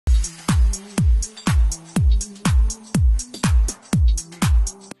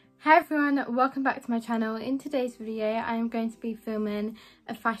everyone, welcome back to my channel. In today's video I am going to be filming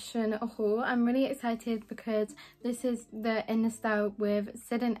a fashion haul. I'm really excited because this is the In the Style with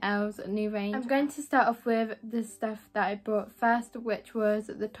Sid and Ells new range. I'm going to start off with the stuff that I bought first, which was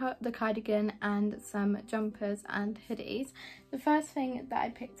the top, the cardigan and some jumpers and hoodies. The first thing that I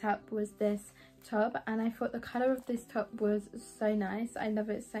picked up was this top, and I thought the colour of this top was so nice. I love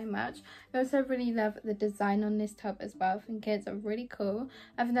it so much. I also really love the design on this top as well. I think it's really cool.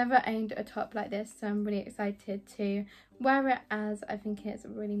 I've never owned a top like this, so I'm really excited to wear it, as I think it's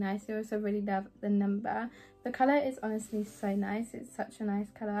really nice. I also really love the number. The colour is honestly so nice. It's such a nice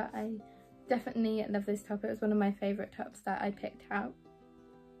colour. I definitely love this top. It was one of my favourite tops that I picked out.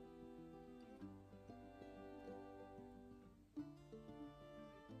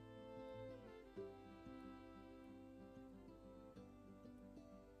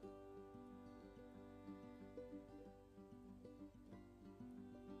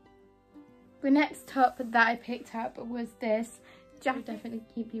 The next top that I picked up was this jacket. Definitely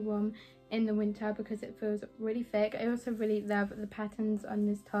keep you warm in the winter because it feels really thick. I also really love the patterns on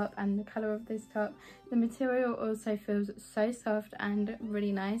this top and the colour of this top. The material also feels so soft and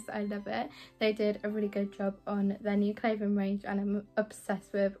really nice. I love it. They did a really good job on their new clothing range, and I'm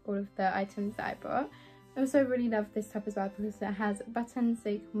obsessed with all of the items that I bought. I also really love this top as well because it has buttons so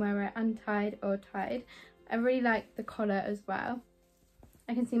you can wear it untied or tied. I really like the collar as well.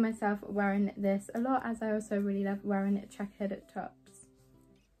 I can see myself wearing this a lot, as I also really love wearing checkered tops.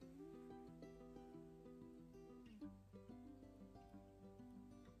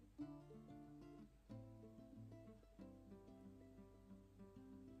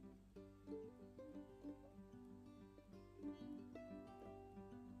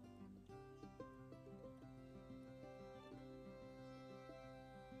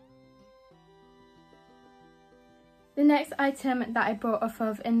 The next item that I bought off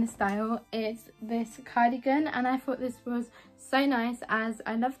of In the Style is this cardigan, and I thought this was so nice as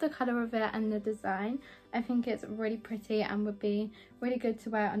I love the colour of it and the design. I think it's really pretty and would be really good to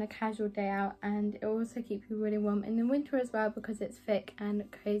wear on a casual day out, and it will also keep you really warm in the winter as well because it's thick and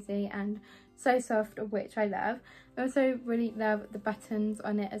cosy and so soft, which I love. I also really love the buttons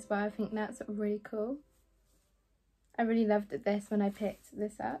on it as well. I think that's really cool. I really loved this when I picked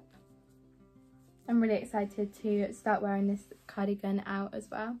this up. I'm really excited to start wearing this cardigan out as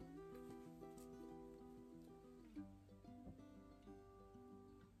well.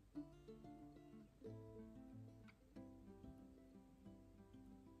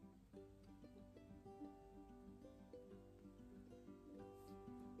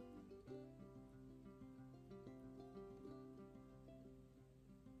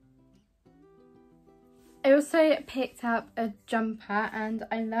 I also picked up a jumper, and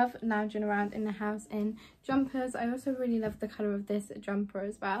I love lounging around in the house in jumpers. I also really love the colour of this jumper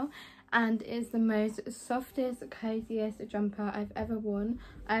as well, and it's the most softest, coziest jumper I've ever worn.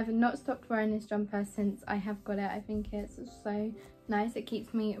 I have not stopped wearing this jumper since I have got it. I think it's so nice. It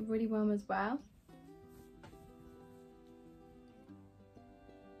keeps me really warm as well.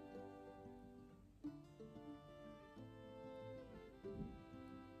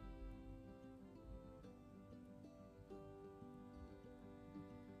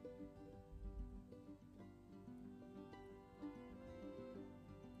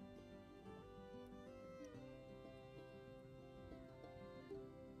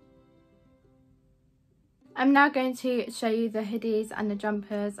 I'm now going to show you the hoodies and the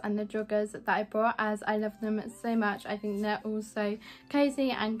jumpers and the joggers that I bought, as I love them so much. I think they're all so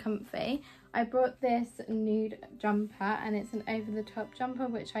cozy and comfy. I brought this nude jumper, and it's an over-the-top jumper,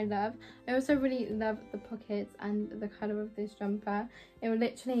 which I love. I also really love the pockets and the colour of this jumper. It will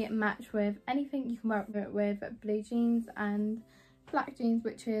literally match with anything. You can wear it with blue jeans and black jeans,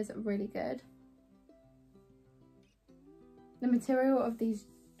 which is really good. The material of these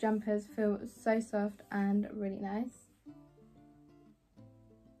jumpers feel so soft and really nice.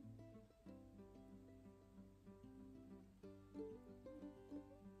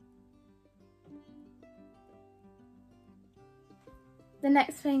 The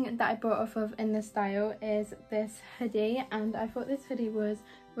next thing that I bought off of In the Style is this hoodie, and I thought this hoodie was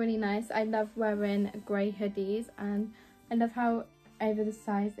really nice. I love wearing grey hoodies, and I love how over the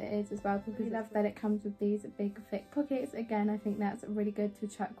size it is as well, because I love that it comes with these big thick pockets. Again, I think that's really good to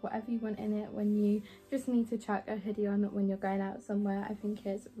chuck whatever you want in it when you just need to chuck a hoodie on when you're going out somewhere. I think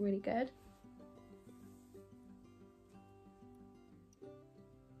it's really good.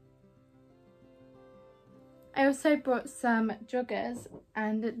 I also bought some joggers,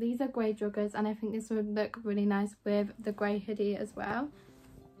 and these are grey joggers, and I think this would look really nice with the grey hoodie as well.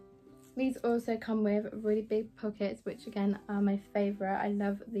 These also come with really big pockets, which again are my favourite. I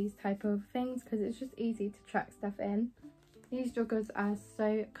love these type of things because it's just easy to track stuff in. These joggers are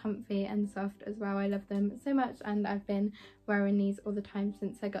so comfy and soft as well. I love them so much, and I've been wearing these all the time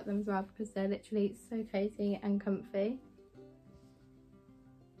since I got them as well because they're literally so cozy and comfy.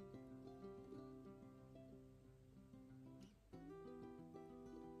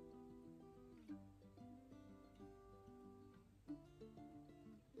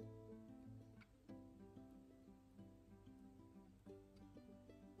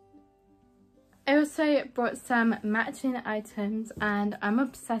 I also brought some matching items and I'm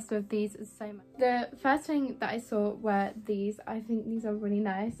obsessed with these so much. The first thing that I saw were these. I think these are really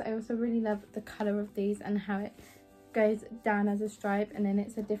nice. I also really love the colour of these and how it goes down as a stripe and then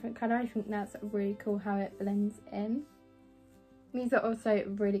it's a different colour. I think that's really cool how it blends in. These are also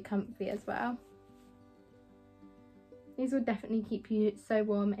really comfy as well. These will definitely keep you so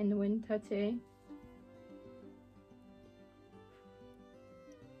warm in the winter too.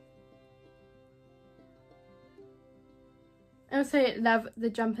 I also love the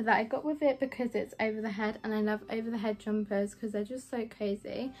jumper that I got with it because it's over the head, and I love over the head jumpers because they're just so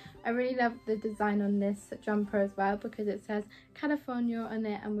cozy. I really love the design on this jumper as well because it says California on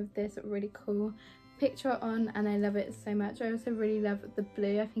it and with this really cool picture on, and I love it so much. I also really love the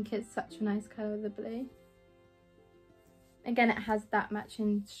blue. I think it's such a nice colour, the blue. Again, it has that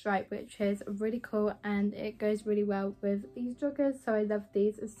matching stripe which is really cool and it goes really well with these joggers, so I love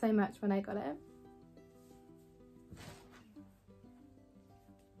these so much when I got it.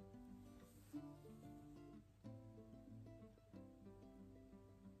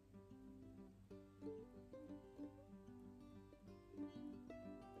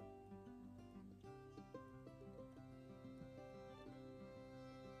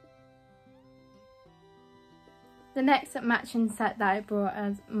 The next matching set that I brought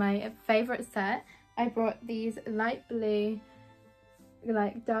as my favourite set, I brought these light blue,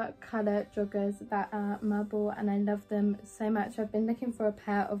 like dark colour joggers that are marble, and I love them so much. I've been looking for a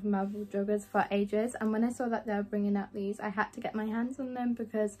pair of marble joggers for ages, and when I saw that they were bringing out these, I had to get my hands on them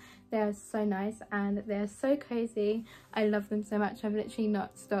because they are so nice and they're so cozy. I love them so much. I've literally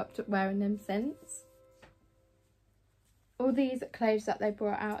not stopped wearing them since. All these clothes that they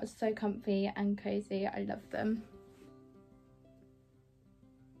brought out are so comfy and cozy. I love them.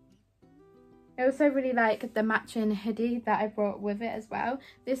 I also really like the matching hoodie that I brought with it as well.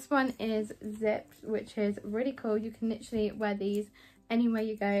 This one is zipped, which is really cool. You can literally wear these anywhere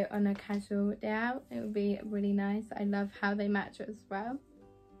you go on a casual day out. It would be really nice. I love how they match as well.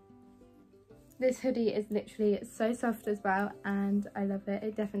 This hoodie is literally so soft as well and I love it.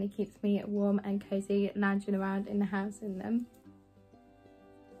 It definitely keeps me warm and cozy lounging around in the house in them.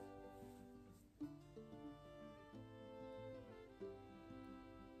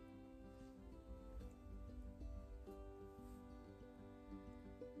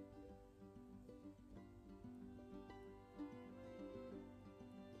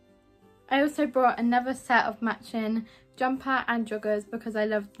 I also brought another set of matching jumper and joggers because I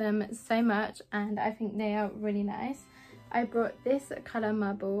love them so much and I think they are really nice. I brought this colour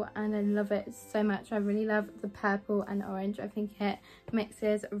marble and I love it so much. I really love the purple and orange. I think it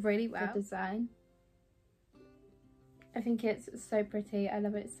mixes really well with the design. I think it's so pretty. I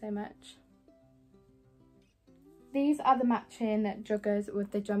love it so much. These are the matching joggers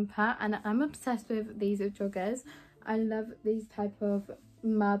with the jumper and I'm obsessed with these joggers. I love these type of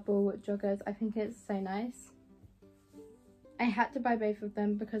marble joggers. I think it's so nice. I had to buy both of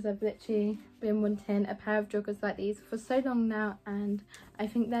them because I've literally been wanting a pair of joggers like these for so long now and I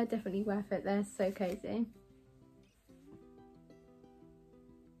think they're definitely worth it. They're so cozy.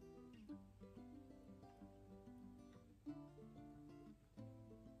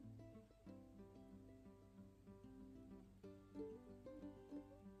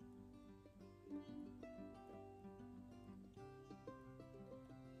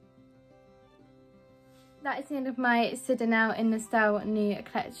 That is the end of my sitting out in the style new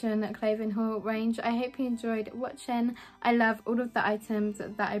collection clothing haul range. I hope you enjoyed watching. I love all of the items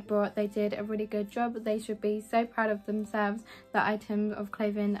that I brought. They did a really good job. They should be so proud of themselves. The items of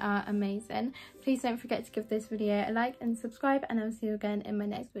clothing are amazing. Please don't forget to give this video a like and subscribe, and I'll see you again in my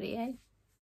next video.